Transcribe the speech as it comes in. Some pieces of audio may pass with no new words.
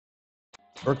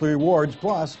Buerkle Rewards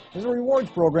Plus is a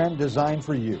rewards program designed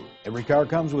for you. Every car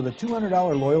comes with a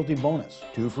 $200 loyalty bonus,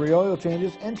 2 free oil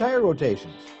changes and tire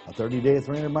rotations, a 30-day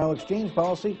 300-mile exchange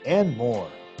policy, and more.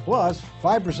 Plus,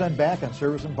 5% back on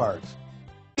service and parts.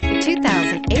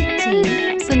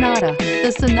 2018 Sonata.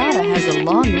 The Sonata has a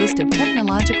long list of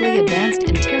technologically advanced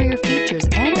interior features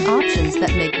and options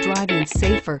that make driving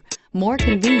safer, more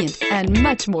convenient, and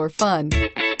much more fun.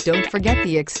 Don't forget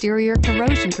the exterior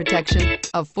corrosion protection,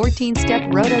 a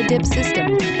 14-step roto-dip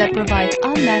system that provides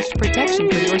unmatched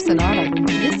protection for your Sonata.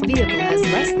 This vehicle has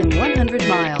less than 100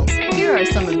 miles. Here are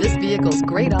some of this vehicle's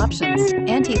great options: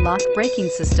 anti-lock braking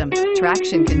system,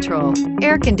 traction control,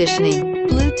 air conditioning,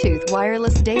 Bluetooth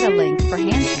wireless data link for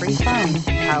hands-free phone,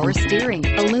 power steering,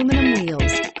 aluminum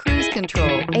wheels, cruise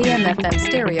control, AM/FM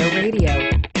stereo radio,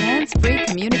 hands-free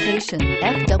communication,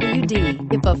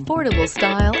 FWD. If affordable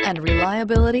style and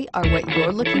reliability are what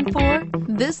you're looking for,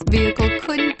 this vehicle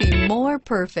couldn't be more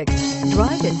perfect.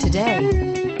 Drive it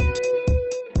today.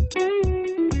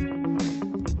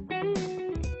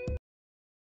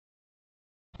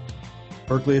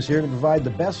 Buerkle is here to provide the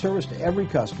best service to every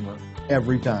customer,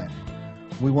 every time.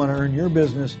 We want to earn your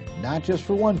business, not just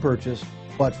for one purchase,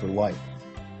 but for life.